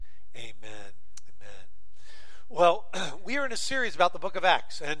we are in a series about the book of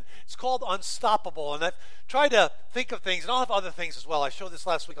Acts, and it's called Unstoppable. And I've tried to think of things, and I'll have other things as well. I showed this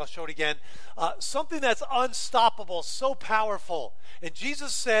last week. I'll show it again. Something that's unstoppable, so powerful. And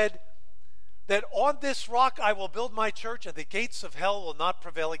Jesus said that on this rock I will build my church, and the gates of hell will not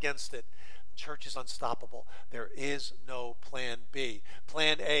prevail against it. Church is unstoppable. There is no plan B.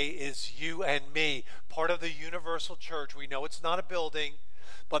 Plan A is you and me, part of the universal church. We know it's not a building,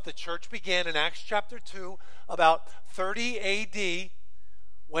 but the church began in Acts chapter 2, about 30 A.D.,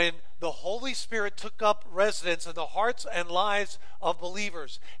 when the Holy Spirit took up residence in the hearts and lives of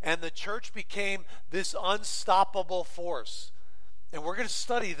believers, and the church became this unstoppable force. And we're going to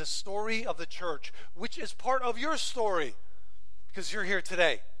study the story of the church, which is part of your story, because you're here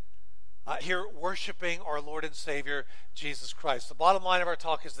today, here worshiping our Lord and Savior, Jesus Christ. The bottom line of our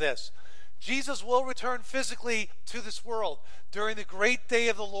talk is this: Jesus will return physically to this world during the great day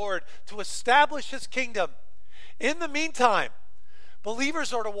of the Lord to establish his kingdom. In the meantime,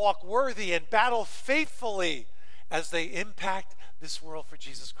 believers are to walk worthy and battle faithfully as they impact this world for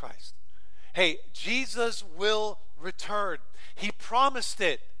Jesus Christ. Hey, Jesus will return. He promised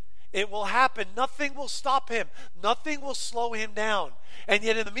it. It will happen. Nothing will stop him. Nothing will slow him down. And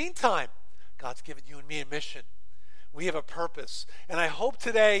yet in the meantime, God's given you and me a mission. We have a purpose. And I hope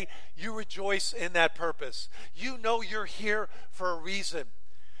today you rejoice in that purpose. You know you're here for a reason.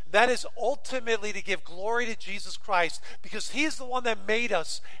 That is ultimately to give glory to Jesus Christ, because he is the one that made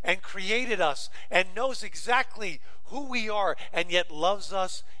us and created us and knows exactly who we are and yet loves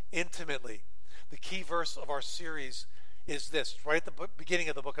us intimately. The key verse of our series is this, right at the beginning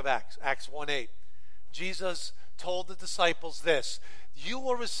of the book of Acts, Acts 1:8. Jesus told the disciples this: you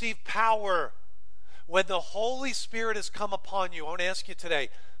will receive power when the Holy Spirit has come upon you. I want to ask you today,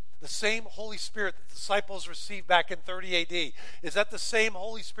 the same Holy Spirit that the disciples received back in 30 A.D., is that the same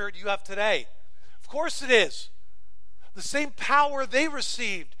Holy Spirit you have today? Of course it is. The same power they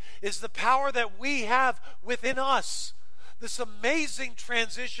received is the power that we have within us. This amazing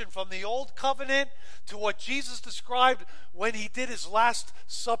transition from the old covenant to what Jesus described when he did his last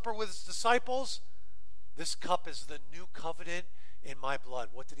supper with his disciples. This cup is the new covenant in my blood.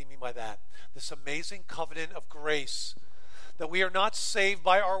 What did he mean by that? This amazing covenant of grace, that we are not saved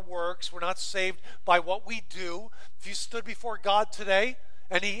by our works. We're not saved by what we do. If you stood before God today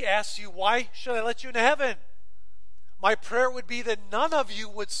and he asks you, why should I let you into heaven? My prayer would be that none of you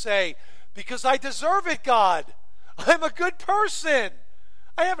would say, because I deserve it, God. I'm a good person.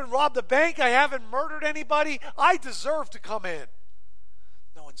 I haven't robbed a bank. I haven't murdered anybody. I deserve to come in.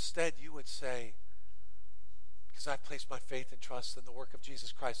 No, instead you would say, because I've placed my faith and trust in the work of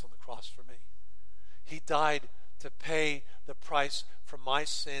Jesus Christ on the cross for me. He died to pay the price for my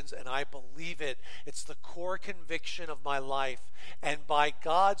sins, and I believe it. It's the core conviction of my life. And by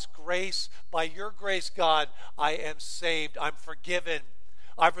God's grace, by your grace, God, I am saved. I'm forgiven.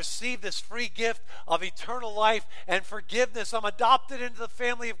 I've received this free gift of eternal life and forgiveness. I'm adopted into the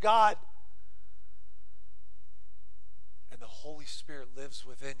family of God. And the Holy Spirit lives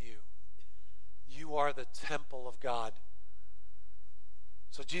within you. You are the temple of God.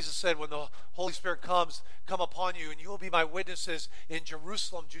 So Jesus said, when the Holy Spirit come upon you, and you will be my witnesses in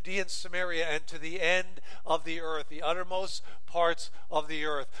Jerusalem, Judea, and Samaria, and to the end of the earth, the uttermost parts of the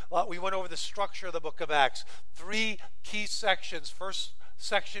earth. We went over the structure of the book of Acts. 3 key sections. First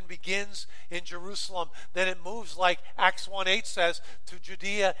section begins in Jerusalem, then it moves, like Acts 1:8 says, to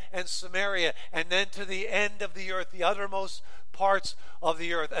Judea and Samaria, and then to the end of the earth, the uttermost parts of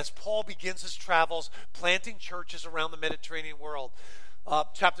the earth, as Paul begins his travels planting churches around the Mediterranean world.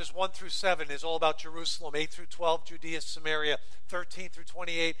 Chapters 1 through 7 is all about Jerusalem. 8 through 12, Judea, Samaria. 13 through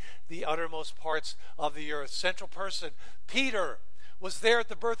 28, the uttermost parts of the earth. Central person, Peter, was there at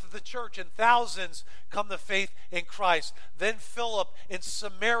the birth of the church, and thousands come to faith in Christ. Then Philip in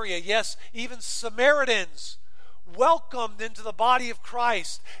Samaria, yes, even Samaritans welcomed into the body of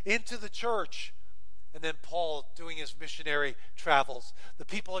Christ, into the church. And then Paul doing his missionary travels. The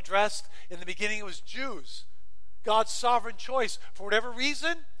people addressed, in the beginning it was Jews. God's sovereign choice. For whatever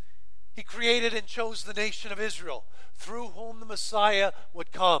reason, he created and chose the nation of Israel, through whom the Messiah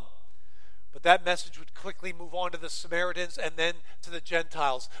would come. But that message would quickly move on to the Samaritans and then to the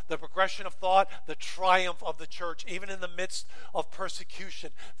Gentiles. The progression of thought, the triumph of the church, even in the midst of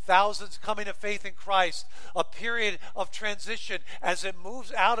persecution. Thousands coming to faith in Christ. A period of transition as it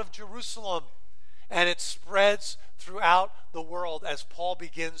moves out of Jerusalem and it spreads throughout the world as Paul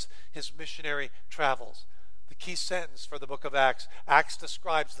begins his missionary travels. The key sentence for the book of Acts. Acts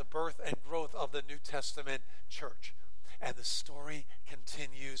describes the birth and growth of the New Testament church. And the story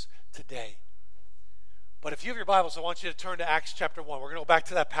continues today. But if you have your Bibles, I want you to turn to Acts chapter 1. We're going to go back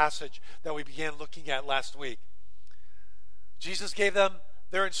to that passage that we began looking at last week. Jesus gave them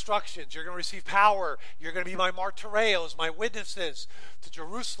their instructions. You're going to receive power. You're going to be my martyreos, my witnesses to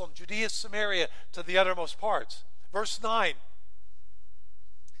Jerusalem, Judea, Samaria, to the uttermost parts. Verse 9.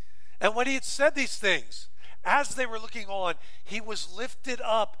 And when he had said these things, as they were looking on, he was lifted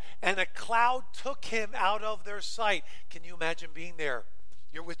up, and a cloud took him out of their sight. Can you imagine being there?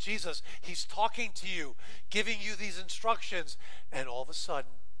 You're with Jesus. He's talking to you, giving you these instructions, and all of a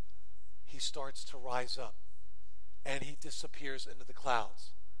sudden, he starts to rise up, and he disappears into the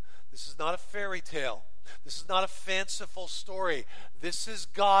clouds. This is not a fairy tale. This is not a fanciful story. This is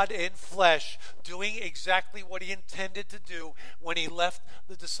God in flesh doing exactly what he intended to do when he left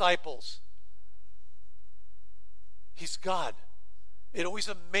the disciples. He's God. It always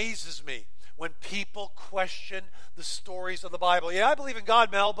amazes me when people question the stories of the Bible. Yeah, I believe in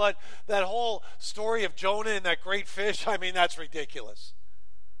God, Mel, but that whole story of Jonah and that great fish, I mean, that's ridiculous.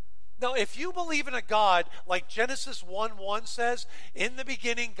 Now, if you believe in a God, like Genesis 1:1 says, in the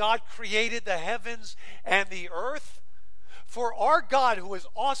beginning God created the heavens and the earth, for our God, who is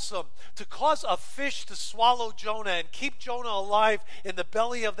awesome, to cause a fish to swallow Jonah and keep Jonah alive in the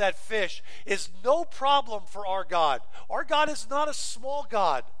belly of that fish is no problem for our God. Our God is not a small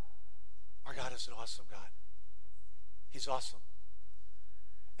God. Our God is an awesome God. He's awesome.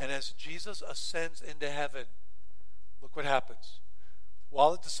 And as Jesus ascends into heaven, look what happens.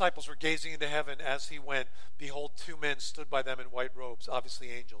 While the disciples were gazing into heaven as he went, behold, two men stood by them in white robes,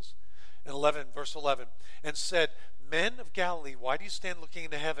 obviously angels. And verse 11, and said, Men of Galilee, why do you stand looking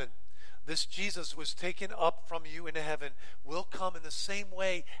into heaven? This Jesus who was taken up from you into heaven will come in the same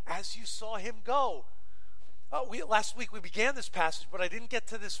way as you saw him go. Last week we began this passage, but I didn't get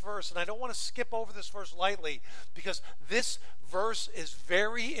to this verse, and I don't want to skip over this verse lightly, because this verse is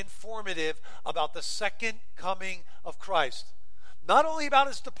very informative about the second coming of Christ. Not only about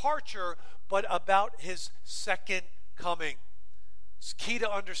his departure, but about his second coming. It's key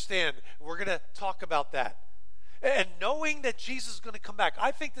to understand. We're going to talk about that. And knowing that Jesus is going to come back,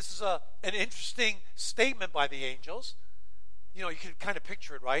 I think this is an interesting statement by the angels. You know, you can kind of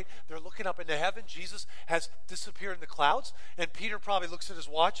picture it, right? They're looking up into heaven. Jesus has disappeared in the clouds. And Peter probably looks at his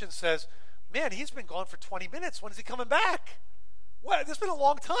watch and says, man, he's been gone for 20 minutes. When is he coming back? What? It's been a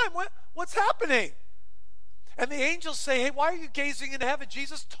long time. What's happening? And the angels say, hey, why are you gazing into heaven?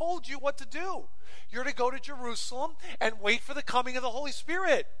 Jesus told you what to do. You're to go to Jerusalem and wait for the coming of the Holy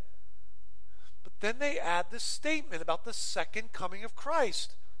Spirit. But then they add this statement about the second coming of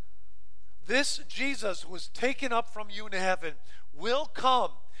Christ. This Jesus who was taken up from you into heaven will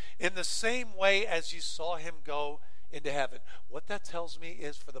come in the same way as you saw him go into heaven. What that tells me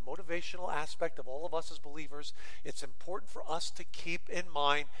is, for the motivational aspect of all of us as believers, it's important for us to keep in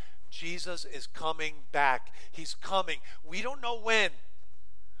mind Jesus is coming back. He's coming. We don't know when,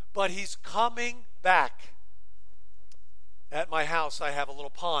 but he's coming back. At my house, I have a little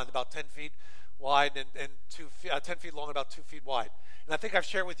pond about 10 feet wide and 10 feet long, about 2 feet wide. And I think I've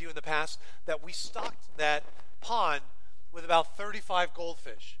shared with you in the past that we stocked that pond with about 35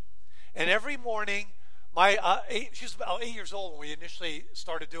 goldfish. And every morning, she was about 8 years old when we initially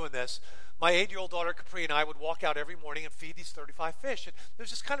started doing this. My 8-year-old daughter, Capri, and I would walk out every morning and feed these 35 fish. And it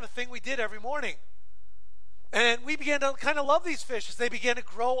was just kind of a thing we did every morning. And we began to kind of love these fish as they began to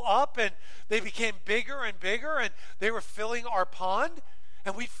grow up, and they became bigger and bigger, and they were filling our pond,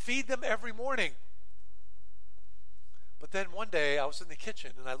 and we'd feed them every morning. But then one day I was in the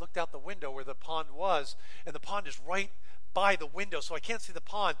kitchen, and I looked out the window where the pond was, and the pond is right by the window, so I can't see the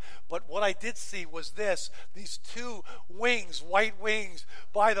pond. But what I did see was these two wings, white wings,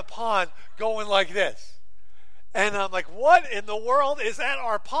 by the pond going like this. And I'm like, what in the world is at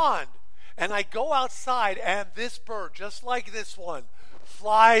our pond? And I go outside, and this bird, just like this one,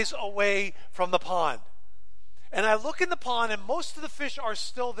 flies away from the pond. And I look in the pond, and most of the fish are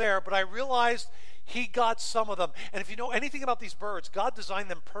still there, but I realized he got some of them. And if you know anything about these birds, God designed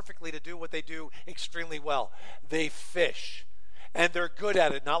them perfectly to do what they do extremely well. They fish. And they're good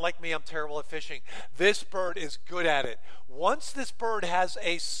at it. Not like me, I'm terrible at fishing. This bird is good at it. Once this bird has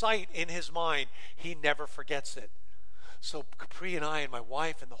a sight in his mind, he never forgets it. So Capri and I and my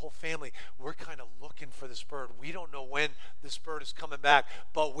wife and the whole family, we're kind of looking for this bird. We don't know when this bird is coming back,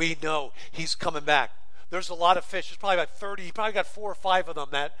 but we know he's coming back. There's a lot of fish. There's probably about 30. He probably got 4 or 5 of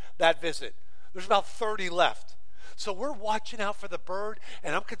them that visit. There's about 30 left. So we're watching out for the bird,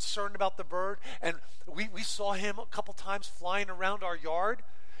 and I'm concerned about the bird. And we saw him a couple times flying around our yard.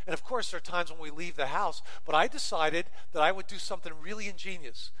 And of course, there are times when we leave the house. But I decided that I would do something really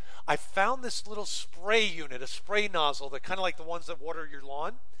ingenious. I found this little spray unit, a spray nozzle, that kind of like the ones that water your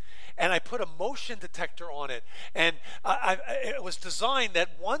lawn. and I put a motion detector on it. And it was designed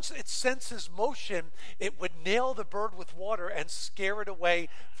that once it senses motion, it would nail the bird with water and scare it away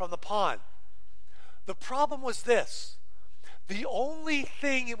from the pond. The problem was this. The only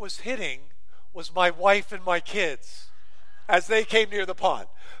thing it was hitting was my wife and my kids as they came near the pond.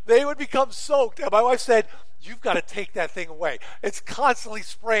 They would become soaked, and my wife said, "You've got to take that thing away. It's constantly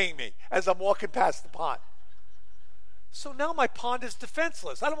spraying me as I'm walking past the pond." So now my pond is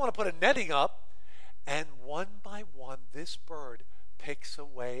defenseless. I don't want to put a netting up. And one by one, this bird picks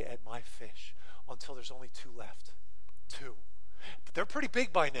away at my fish until there's only 2 left. 2. But they're pretty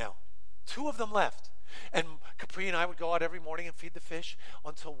big by now. 2 of them left. And Capri and I would go out every morning and feed the fish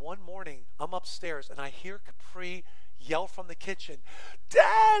until one morning I'm upstairs and I hear Capri yell from the kitchen,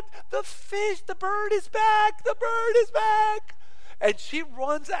 "Dad, the bird is back, the bird is back." And she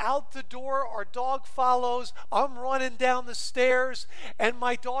runs out the door. Our dog follows. I'm running down the stairs. And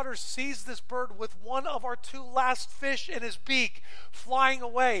my daughter sees this bird with one of our 2 last fish in his beak flying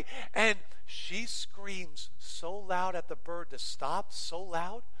away. And she screams so loud at the bird to stop, so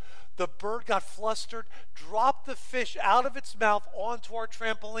loud. The bird got flustered, dropped the fish out of its mouth onto our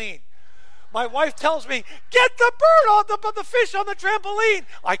trampoline. My wife tells me, "Get the bird on the fish on the trampoline."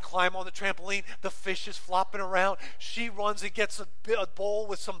 I climb on the trampoline. The fish is flopping around. She runs and gets a bowl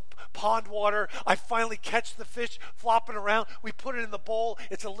with some pond water. I finally catch the fish flopping around. We put it in the bowl.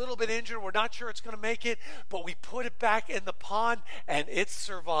 It's a little bit injured. We're not sure it's going to make it, but we put it back in the pond, and it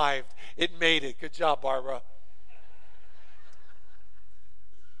survived. It made it. Good job, Barbara.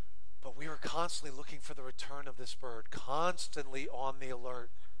 But we were constantly looking for the return of this bird, constantly on the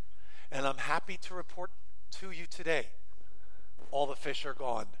alert. And I'm happy to report to you today, all the fish are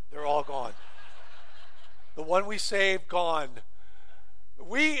gone. They're all gone. The one we saved, gone.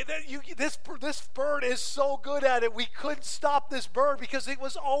 This bird is so good at it. We couldn't stop this bird because it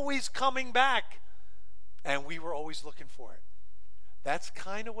was always coming back. And we were always looking for it. That's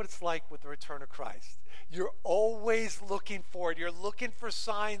kind of what it's like with the return of Christ. You're always looking for it. You're looking for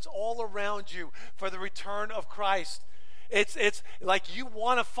signs all around you for the return of Christ. It's like you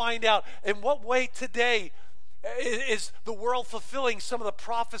want to find out in what way today is the world fulfilling some of the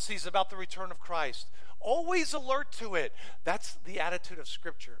prophecies about the return of Christ. Always alert to it. That's the attitude of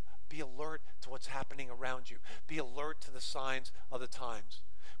Scripture. Be alert to what's happening around you. Be alert to the signs of the times.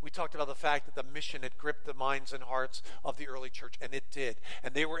 We talked about the fact that the mission had gripped the minds and hearts of the early church, and it did.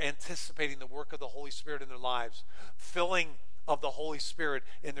 And they were anticipating the work of the Holy Spirit in their lives, filling of the Holy Spirit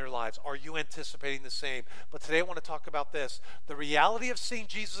in their lives. Are you anticipating the same? But today I want to talk about this. The reality of seeing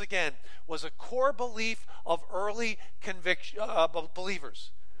Jesus again was a core belief of early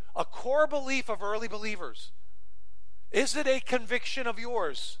believers. A core belief of early believers. Is it a conviction of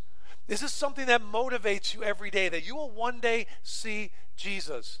yours? Is this something that motivates you every day, that you will one day see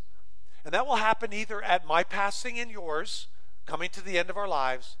Jesus? And that will happen either at my passing and yours, coming to the end of our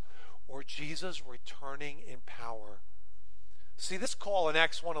lives, or Jesus returning in power. See, this call in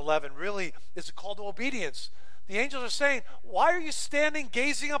Acts 1:11 really is a call to obedience. The angels are saying, "Why are you standing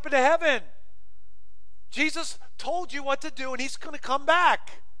gazing up into heaven? Jesus told you what to do, and he's going to come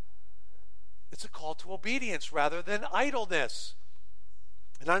back." It's a call to obedience rather than idleness.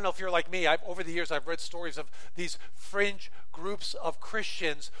 And I don't know if you're like me. Over the years, I've read stories of these fringe groups of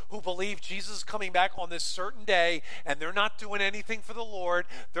Christians who believe Jesus is coming back on this certain day, and they're not doing anything for the Lord.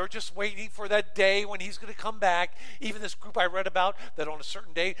 They're just waiting for that day when he's going to come back. Even this group I read about that on a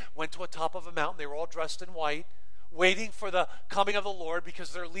certain day went to a top of a mountain. They were all dressed in white, waiting for the coming of the Lord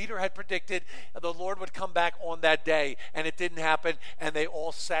because their leader had predicted the Lord would come back on that day, and it didn't happen, and they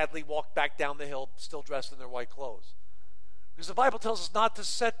all sadly walked back down the hill still dressed in their white clothes. Because the Bible tells us not to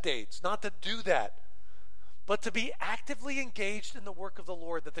set dates, not to do that, but to be actively engaged in the work of the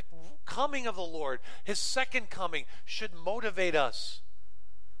Lord, that the coming of the Lord, his second coming, should motivate us.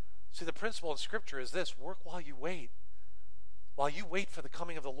 See, the principle in Scripture is this: work while you wait. While you wait for the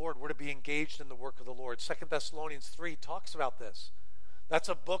coming of the Lord, we're to be engaged in the work of the Lord. 2 Thessalonians 3 talks about this. That's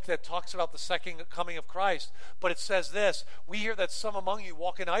a book that talks about the second coming of Christ. But it says this: we hear that some among you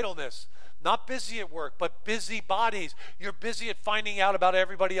walk in idleness, not busy at work, but busy bodies. You're busy at finding out about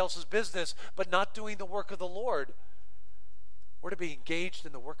everybody else's business, but not doing the work of the Lord. We're to be engaged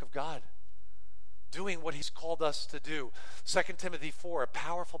in the work of God, doing what he's called us to do. 2 Timothy 4, a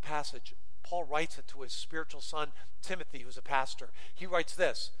powerful passage. Paul writes it to his spiritual son, Timothy, who's a pastor. He writes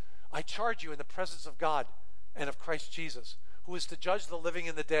this: I charge you in the presence of God and of Christ Jesus, who is to judge the living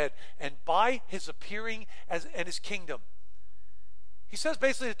and the dead, and by his appearing and his kingdom. He says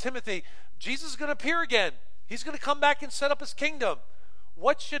basically to Timothy, Jesus is going to appear again. He's going to come back and set up his kingdom.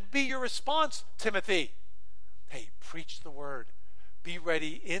 What should be your response, Timothy? Hey, preach the word. Be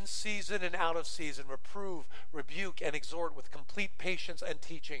ready in season and out of season. Reprove, rebuke, and exhort with complete patience and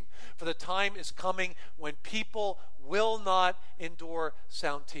teaching. For the time is coming when people will not endure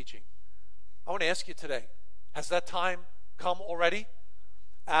sound teaching. I want to ask you today, has that time come already?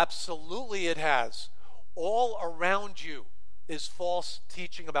 Absolutely it has. All around you is false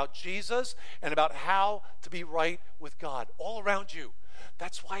teaching about Jesus and about how to be right with God. All around you.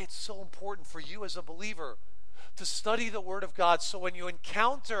 That's why it's so important for you as a believer to study the Word of God, so when you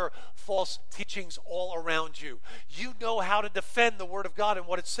encounter false teachings all around you, you know how to defend the Word of God and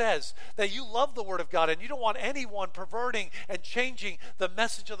what it says, that you love the Word of God and you don't want anyone perverting and changing the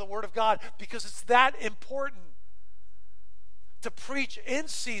message of the Word of God, because it's that important to preach in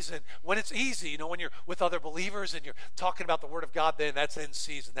season when it's easy. You know, when you're with other believers and you're talking about the Word of God, then that's in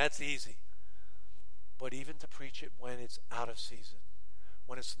season, that's easy. But even to preach it when it's out of season,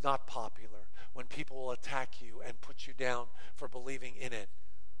 when it's not popular, when people will attack you and put you down for believing in it.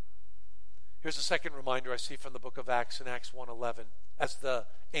 Here's a second reminder I see from the book of Acts in Acts 1:11, as the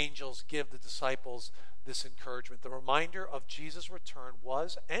angels give the disciples this encouragement. The reminder of Jesus' return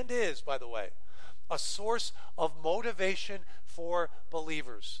was, and is, by the way, a source of motivation for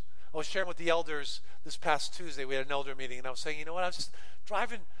believers. I was sharing with the elders this past Tuesday. We had an elder meeting, and I was saying, you know what, I was just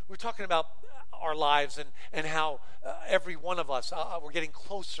driving. We were talking about our lives and how every one of us, we're getting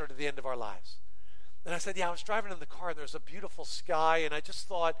closer to the end of our lives. And I said, I was driving in the car, and there's a beautiful sky, and I just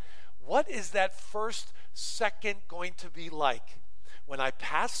thought, what is that first second going to be like when I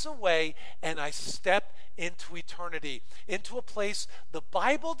pass away and I step into eternity, into a place the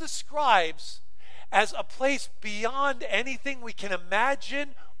Bible describes as a place beyond anything we can imagine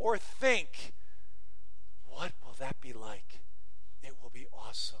or think? What will that be like? It will be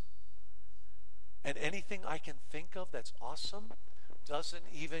awesome. And anything I can think of that's awesome doesn't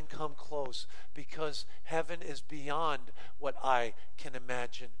even come close, because heaven is beyond what I can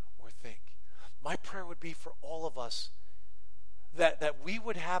imagine or think. My prayer would be for all of us that we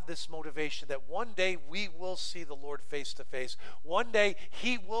would have this motivation, that one day we will see the Lord face to face. One day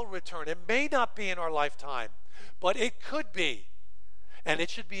He will return. It may not be in our lifetime, but it could be. And it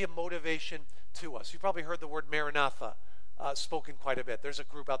should be a motivation to us. You've probably heard the word Maranatha spoken quite a bit. There's a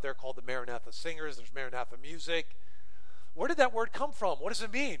group out there called the Maranatha Singers. There's Maranatha Music. Where did that word come from? What does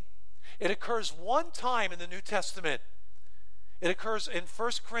it mean? It occurs one time in the New Testament. It occurs in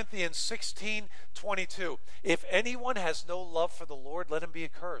 1 Corinthians 16:22. If anyone has no love for the Lord, let him be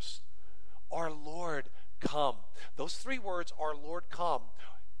accursed. Our Lord, come. Those three words, our Lord, come,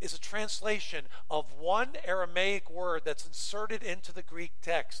 is a translation of one Aramaic word that's inserted into the Greek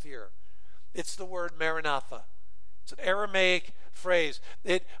text here. It's the word Maranatha. It's an Aramaic phrase.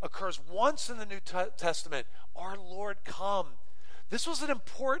 It occurs once in the New Testament. Our Lord, come. This was an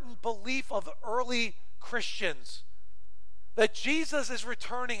important belief of the early Christians, that Jesus is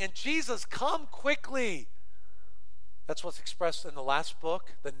returning, and Jesus, come quickly. That's what's expressed in the last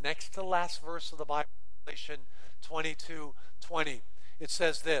book, the next to last verse of the Bible, Revelation 22:20. It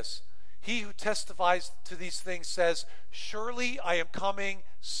says this: He who testifies to these things says, surely I am coming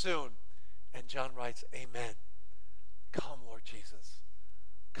soon. And John writes, amen. Come, Lord Jesus.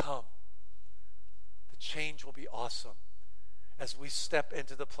 Come. The change will be awesome as we step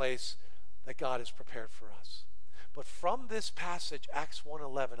into the place that God has prepared for us. But from this passage, Acts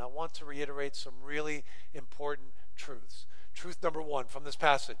 1:11, I want to reiterate some really important truths. Truth number one from this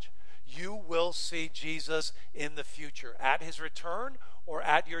passage: you will see Jesus in the future, at His return or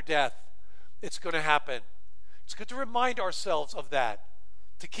at your death. It's going to happen. It's good to remind ourselves of that,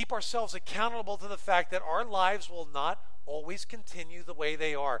 to keep ourselves accountable to the fact that our lives will not always continue the way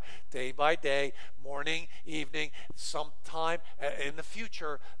they are, day by day, morning, evening. Sometime in the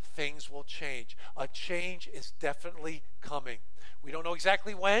future, things will change. A change is definitely coming. We don't know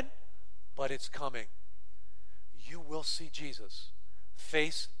exactly when, but it's coming. You will see Jesus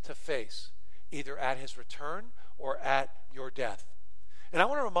face to face, either at His return or at your death. And I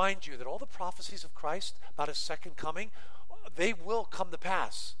want to remind you that all the prophecies of Christ about His second coming, they will come to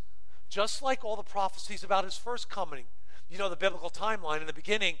pass, just like all the prophecies about His first coming. You know the biblical timeline. In the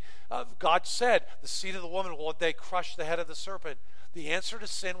beginning, God said, the seed of the woman will one day crush the head of the serpent. The answer to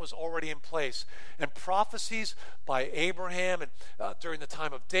sin was already in place. And prophecies by Abraham, and during the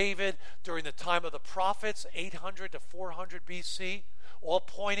time of David, during the time of the prophets, 800 to 400 BC, all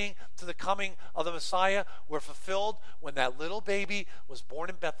pointing to the coming of the Messiah, were fulfilled when that little baby was born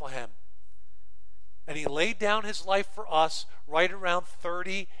in Bethlehem. And He laid down His life for us right around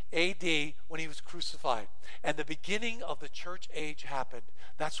 30 AD when He was crucified. And the beginning of the church age happened.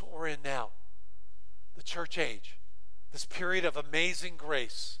 That's what we're in now. The church age. This period of amazing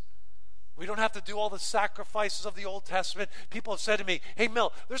grace. We don't have to do all the sacrifices of the Old Testament. People have said to me, hey,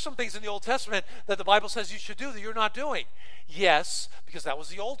 Mel, there's some things in the Old Testament that the Bible says you should do that you're not doing. Yes, because that was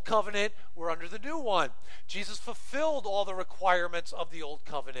the Old Covenant. We're under the new one. Jesus fulfilled all the requirements of the Old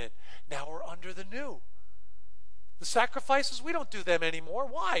Covenant. Now we're under the new. The sacrifices, we don't do them anymore.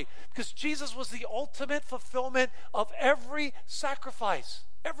 Why? Because Jesus was the ultimate fulfillment of every sacrifice.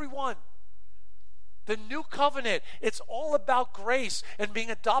 Every one. The new covenant, it's all about grace and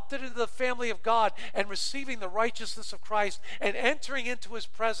being adopted into the family of God and receiving the righteousness of Christ and entering into his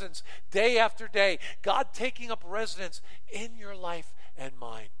presence day after day. God taking up residence in your life and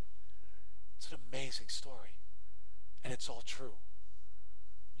mine. It's an amazing story. And it's all true.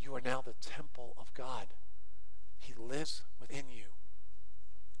 You are now the temple of God. He lives within you.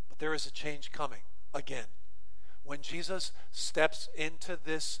 But there is a change coming again. When Jesus steps into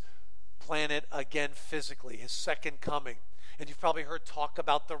this planet again physically, his second coming. And you've probably heard talk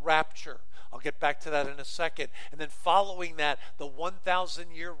about the rapture. I'll get back to that in a second. And then following that, the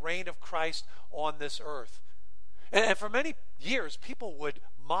 1,000-year reign of Christ on this earth. And for many years, people would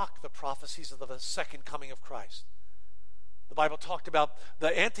mock the prophecies of the second coming of Christ. The Bible talked about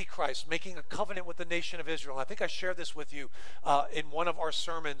the Antichrist making a covenant with the nation of Israel. And I think I shared this with you in one of our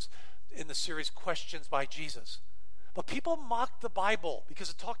sermons in the series Questions by Jesus. But people mocked the Bible because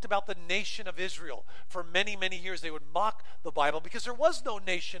it talked about the nation of Israel. For many, many years, they would mock the Bible because there was no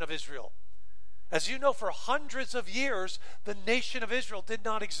nation of Israel. As you know, for hundreds of years, the nation of Israel did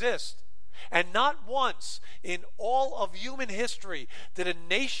not exist. And not once in all of human history did a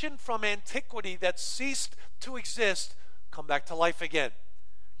nation from antiquity that ceased to exist come back to life again.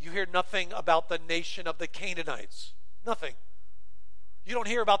 You hear nothing about the nation of the Canaanites. Nothing. You don't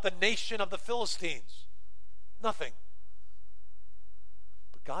hear about the nation of the Philistines. Nothing.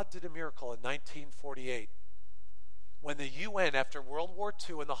 But God did a miracle in 1948 when the UN, after World War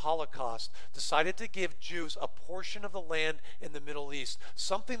II and the Holocaust, decided to give Jews a portion of the land in the Middle East,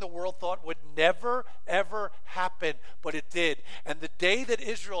 something the world thought would never, ever happen, but it did. And the day that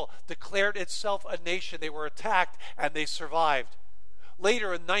Israel declared itself a nation, they were attacked and they survived.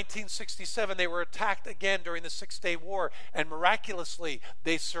 Later in 1967, they were attacked again during the Six-Day War, and miraculously,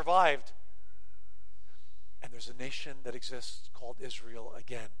 they survived. And there's a nation that exists called Israel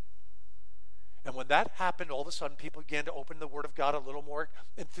again. And when that happened, all of a sudden people began to open the Word of God a little more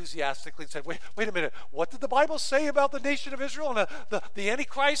enthusiastically and said, wait a minute, what did the Bible say about the nation of Israel and the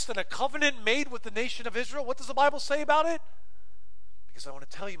Antichrist and a covenant made with the nation of Israel? What does the Bible say about it? Because I want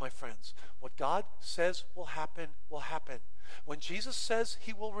to tell you, my friends, what God says will happen will happen. When Jesus says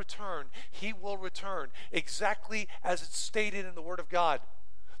he will return exactly as it's stated in the Word of God.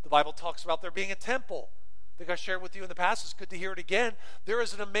 The Bible talks about there being a temple. I think I shared with you in the past. It's good to hear it again. There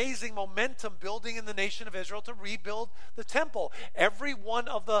is an amazing momentum building in the nation of Israel to rebuild the temple. Every one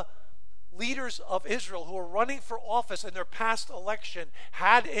of the leaders of Israel who were running for office in their past election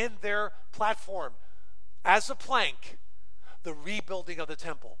had in their platform, as a plank, the rebuilding of the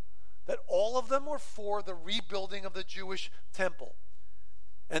temple. That all of them were for the rebuilding of the Jewish temple.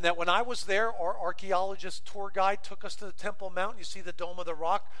 And that when I was there, our archaeologist tour guide took us to the Temple Mount. You see the Dome of the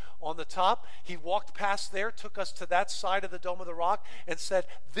Rock on the top. He walked past there, took us to that side of the Dome of the Rock, and said,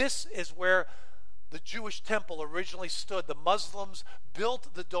 this is where the Jewish temple originally stood. The Muslims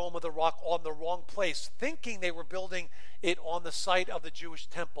built the Dome of the Rock on the wrong place, thinking they were building it on the site of the Jewish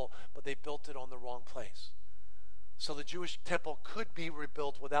temple, but they built it on the wrong place. So the Jewish temple could be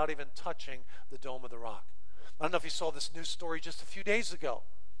rebuilt without even touching the Dome of the Rock. I don't know if you saw this news story just a few days ago.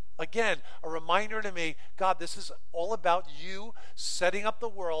 Again, a reminder to me, God, this is all about you setting up the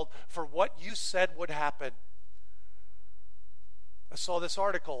world for what you said would happen. I saw this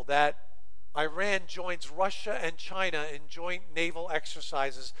article that Iran joins Russia and China in joint naval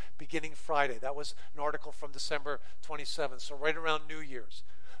exercises beginning Friday. That was an article from December 27th, so right around New Year's.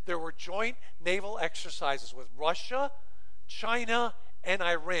 There were joint naval exercises with Russia, China, and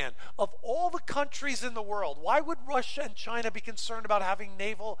Iran. Of all the countries in the world, why would Russia and China be concerned about having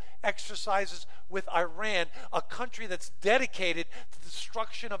naval exercises with Iran, a country that's dedicated to the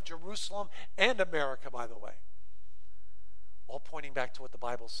destruction of Jerusalem and America, by the way? All pointing back to what the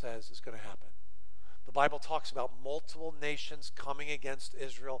Bible says is going to happen. The Bible talks about multiple nations coming against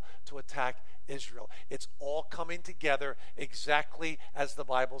Israel to attack Israel. It's all coming together exactly as the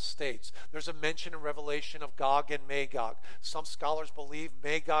Bible states. There's a mention in Revelation of Gog and Magog. Some scholars believe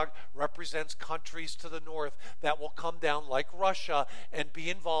Magog represents countries to the north that will come down like Russia and be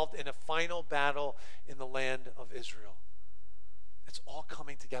involved in a final battle in the land of Israel. It's all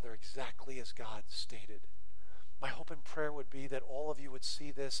coming together exactly as God stated. My hope and prayer would be that all of you would see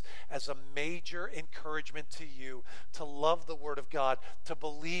this as a major encouragement to you to love the Word of God, to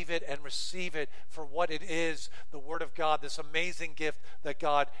believe it and receive it for what it is, the Word of God, this amazing gift that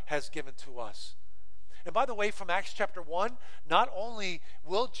God has given to us. And by the way, from Acts chapter 1, not only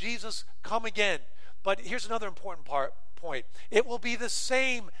will Jesus come again, but here's another important point. It will be the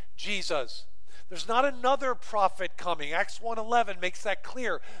same Jesus. There's not another prophet coming. Acts 1:11 makes that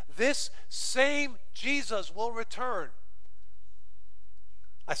clear. This same Jesus will return.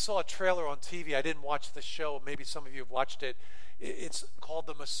 I saw a trailer on TV. I didn't watch the show. Maybe some of you have watched it. It's called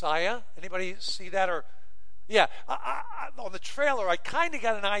The Messiah. Anybody see that? Or yeah, on the trailer, I kind of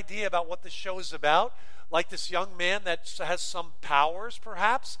got an idea about what the show is about. Like this young man that has some powers,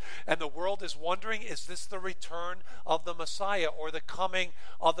 perhaps, and the world is wondering, is this the return of the Messiah or the coming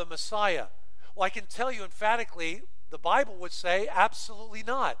of the Messiah? Well, I can tell you emphatically, the Bible would say absolutely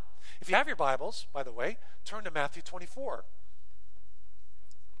not. If you have your Bibles, by the way, turn to Matthew 24.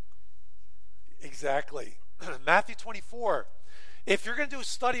 Exactly. Matthew 24. If you're going to do a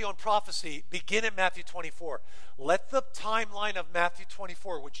study on prophecy, begin at Matthew 24. Let the timeline of Matthew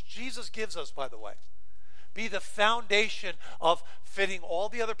 24, which Jesus gives us, by the way, be the foundation of fitting all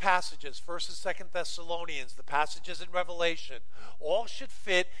the other passages, 1st and 2nd Thessalonians, the passages in Revelation, all should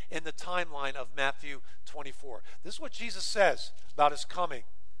fit in the timeline of Matthew 24. This is what Jesus says about his coming.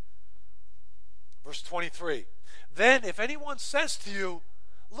 Verse 23. Then if anyone says to you,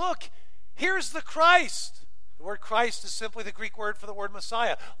 look, here's the Christ. The word Christ is simply the Greek word for the word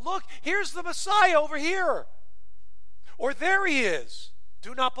Messiah. Look, here's the Messiah over here. Or there he is.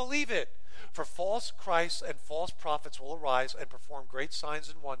 Do not believe it. For false Christs and false prophets will arise and perform great signs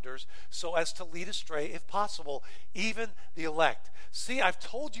and wonders so as to lead astray, if possible, even the elect. See, I've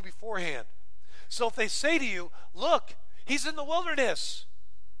told you beforehand. So if they say to you, look, he's in the wilderness,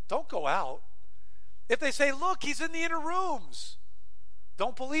 don't go out. If they say, look, he's in the inner rooms,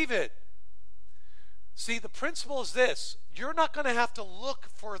 don't believe it. See, the principle is this. You're not going to have to look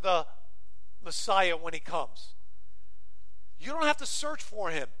for the Messiah when he comes. You don't have to search for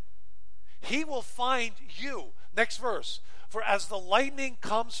him. He will find you. Next verse. For as the lightning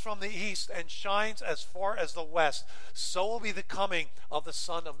comes from the east and shines as far as the west, so will be the coming of the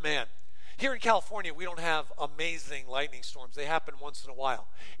Son of Man. Here in California, we don't have amazing lightning storms. They happen once in a while.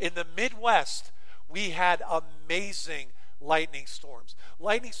 In the Midwest, we had amazing lightning storms.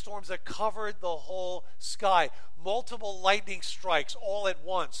 Lightning storms that covered the whole sky. Multiple lightning strikes all at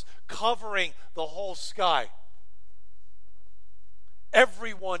once, covering the whole sky.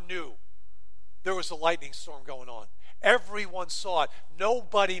 Everyone knew there was a lightning storm going on. Everyone saw it.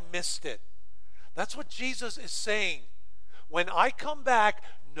 Nobody missed it. That's what Jesus is saying. When I come back,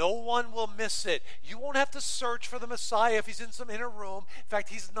 no one will miss it. You won't have to search for the Messiah if he's in some inner room. In fact,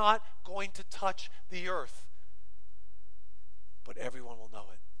 he's not going to touch the earth. But everyone will know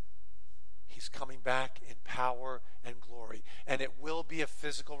it. He's coming back in power and glory. And it will be a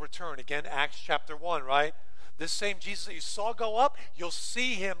physical return. Again, Acts chapter 1, right? This same Jesus that you saw go up, you'll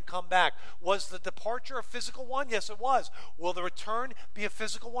see him come back. Was the departure a physical one? Yes, it was. Will the return be a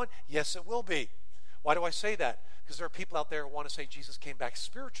physical one? Yes, it will be. Why do I say that? Because there are people out there who want to say Jesus came back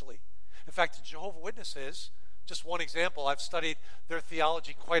spiritually. In fact, the Jehovah's Witnesses, just one example, I've studied their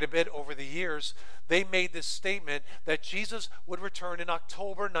theology quite a bit over the years. They made this statement that Jesus would return in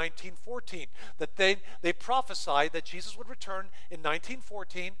October 1914. That they prophesied that Jesus would return in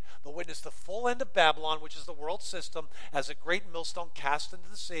 1914. They'll witness the full end of Babylon, which is the world system, as a great millstone cast into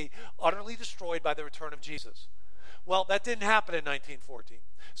the sea, utterly destroyed by the return of Jesus. Well, that didn't happen in 1914.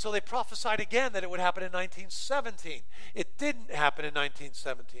 So they prophesied again that it would happen in 1917. It didn't happen in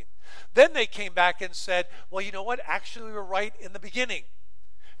 1917. Then they came back and said, well, you know what? Actually, we were right in the beginning.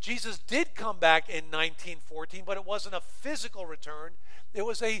 Jesus did come back in 1914, but it wasn't a physical return. It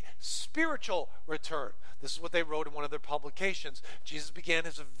was a spiritual return. This is what they wrote in one of their publications. Jesus began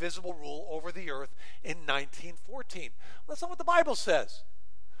his visible rule over the earth in 1914. Well, that's not what the Bible says.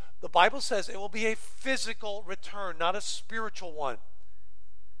 The Bible says it will be a physical return, not a spiritual one.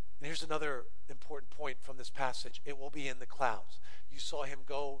 And here's another important point from this passage. It will be in the clouds. You saw him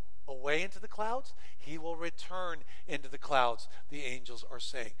go away into the clouds. He will return into the clouds, the angels are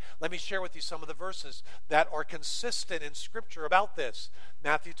saying. Let me share with you some of the verses that are consistent in Scripture about this.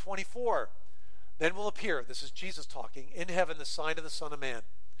 Matthew 24. Then will appear, this is Jesus talking, in heaven the sign of the Son of Man.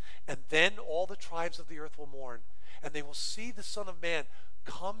 And then all the tribes of the earth will mourn, and they will see the Son of Man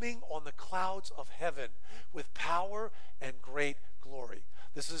coming on the clouds of heaven with power and great glory.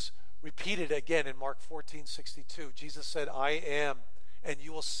 This is repeated again in Mark 14:62. Jesus said, I am, and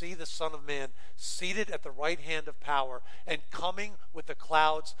you will see the Son of Man seated at the right hand of power and coming with the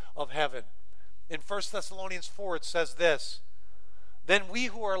clouds of heaven. In 1 Thessalonians 4, it says this, "Then we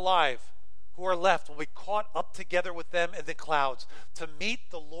who are alive, who are left, will be caught up together with them in the clouds to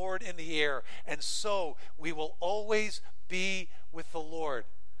meet the Lord in the air, and so we will always be with the Lord."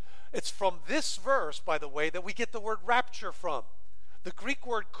 It's from this verse, by the way, that we get the word rapture from. The Greek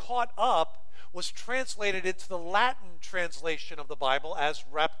word "caught up" was translated into the Latin translation of the Bible as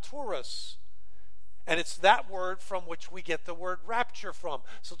rapturus. And it's that word from which we get the word rapture from.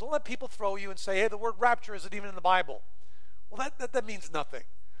 So don't let people throw you and say, hey, the word rapture isn't even in the Bible. Well, that means nothing.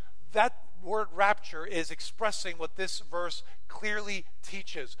 That word rapture is expressing what this verse clearly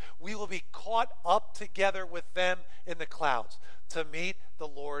teaches. We will be caught up together with them in the clouds to meet the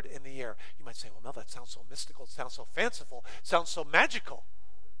Lord in the air. You might say, well, Mel, that sounds so mystical. It sounds so fanciful. It sounds so magical.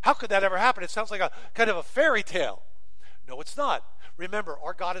 How could that ever happen? It sounds like a kind of a fairy tale. No, it's not. Remember,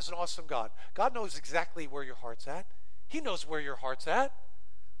 our God is an awesome God. God knows exactly where your heart's at. He knows where your heart's at.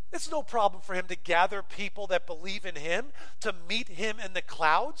 It's no problem for him to gather people that believe in him to meet him in the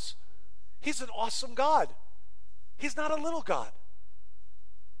clouds. He's an awesome God. He's not a little God.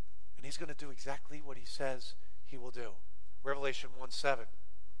 And he's going to do exactly what he says he will do. Revelation 1:7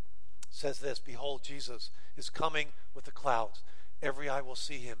 says this, "Behold, Jesus is coming with the clouds. Every eye will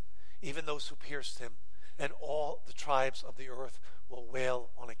see him, even those who pierced him, and all the tribes of the earth will wail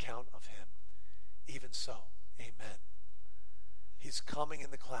on account of him. Even so, amen." He's coming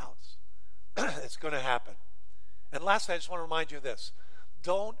in the clouds. It's going to happen. And lastly, I just want to remind you of this.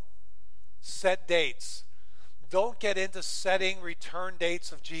 Don't set dates. Don't get into setting return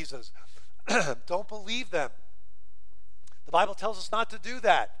dates of Jesus. Don't believe them. The Bible tells us not to do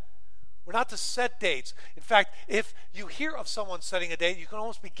that. We're not to set dates. In fact, if you hear of someone setting a date, you can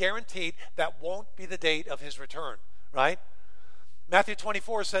almost be guaranteed that won't be the date of his return, right? Matthew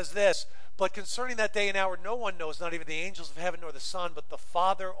 24 says this, "But concerning that day and hour, no one knows, not even the angels of heaven nor the Son, but the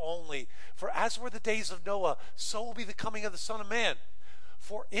Father only. For as were the days of Noah, so will be the coming of the Son of Man.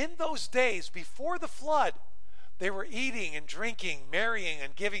 For in those days before the flood, they were eating and drinking, marrying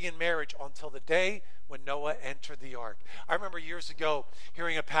and giving in marriage until the day when Noah entered the ark." I remember years ago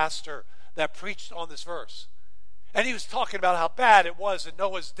hearing a pastor that preached on this verse. And he was talking about how bad it was in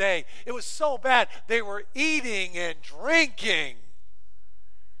Noah's day. It was so bad, they were eating and drinking.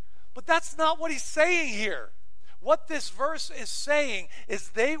 But that's not what he's saying here. What this verse is saying is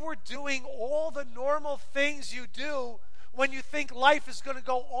they were doing all the normal things you do when you think life is going to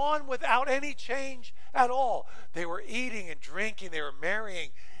go on without any change at all. They were eating and drinking, they were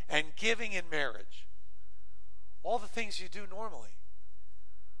marrying and giving in marriage. All the things you do normally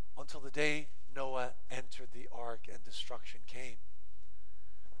until the day Noah entered the ark and destruction came.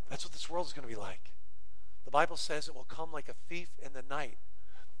 That's what this world is going to be like. The Bible says it will come like a thief in the night.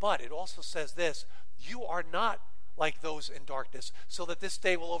 But it also says this, you are not like those in darkness, so that this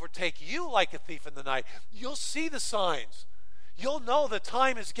day will overtake you like a thief in the night. You'll see the signs. You'll know the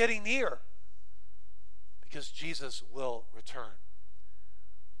time is getting near because Jesus will return.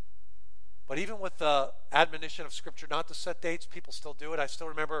 But even with the admonition of Scripture not to set dates, people still do it. I still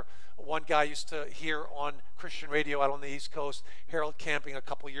remember one guy used to hear on Christian radio out on the East Coast, Harold Camping a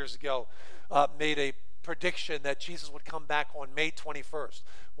couple years ago, made a prediction that Jesus would come back on May 21st.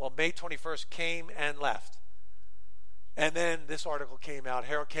 Well, May 21st came and left. And then this article came out.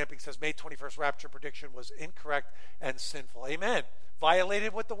 Harold Camping says May 21st rapture prediction was incorrect and sinful. Amen.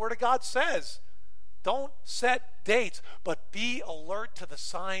 Violated what the Word of God says. Don't set dates, but be alert to the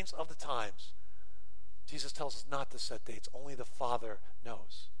signs of the times. Jesus tells us not to set dates. Only the Father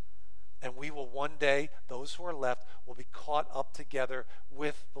knows. And we will one day, those who are left, will be caught up together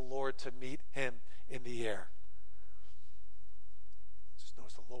with the Lord to meet him in the air. Just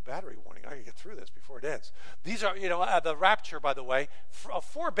noticed a low battery warning. I can get through this before it ends. These are, the rapture, by the way,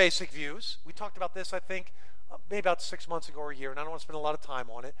 four basic views. We talked about this, I think, maybe about 6 months ago or a year, and I don't want to spend a lot of time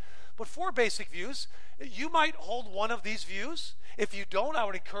on it. But four basic views. You might hold one of these views. If you don't, I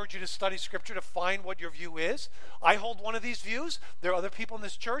would encourage you to study Scripture to find what your view is. I hold one of these views. There are other people in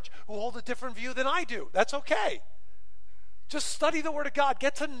this church who hold a different view than I do. That's okay. Just study the Word of God.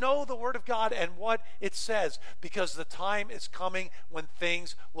 Get to know the Word of God and what it says, because the time is coming when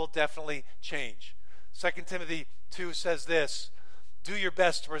things will definitely change. 2 Timothy 2 says this, "Do your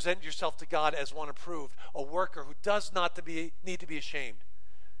best to present yourself to God as one approved, a worker who does not need to be ashamed,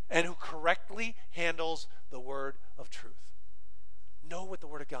 and who correctly handles the word of truth." Know what the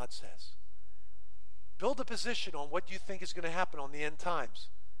Word of God says. Build a position on what you think is going to happen on the end times.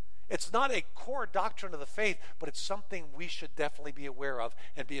 It's not a core doctrine of the faith, but it's something we should definitely be aware of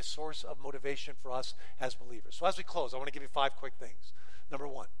and be a source of motivation for us as believers. So as we close, I want to give you 5 quick things. Number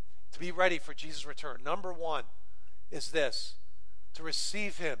 1, to be ready for Jesus' return. Number 1 is this, to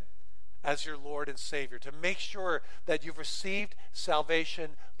receive him as your Lord and Savior, to make sure that you've received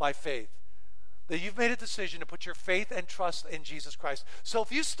salvation by faith, that you've made a decision to put your faith and trust in Jesus Christ. So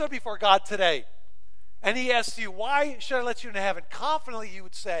if you stood before God today and he asked you, why should I let you into heaven? Confidently you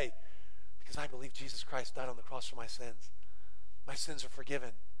would say, because I believe Jesus Christ died on the cross for my sins. My sins are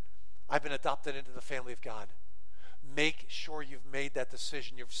forgiven. I've been adopted into the family of God. Make sure you've made that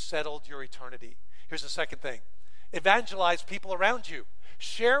decision. You've settled your eternity. Here's the second thing. Evangelize people around you.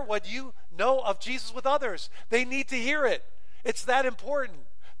 Share what you know of Jesus with others. They need to hear it. It's that important.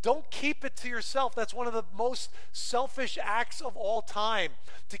 Don't keep it to yourself. That's one of the most selfish acts of all time,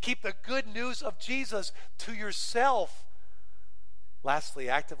 to keep the good news of Jesus to yourself. Lastly,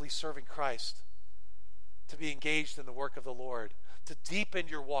 actively serving Christ, to be engaged in the work of the Lord, to deepen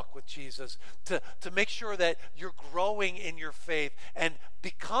your walk with Jesus, to make sure that you're growing in your faith and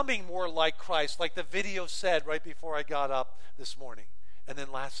becoming more like Christ, like the video said right before I got up this morning. And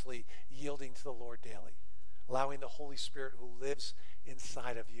then lastly, yielding to the Lord daily, allowing the Holy Spirit who lives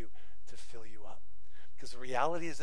inside of you to fill you up. Because the reality is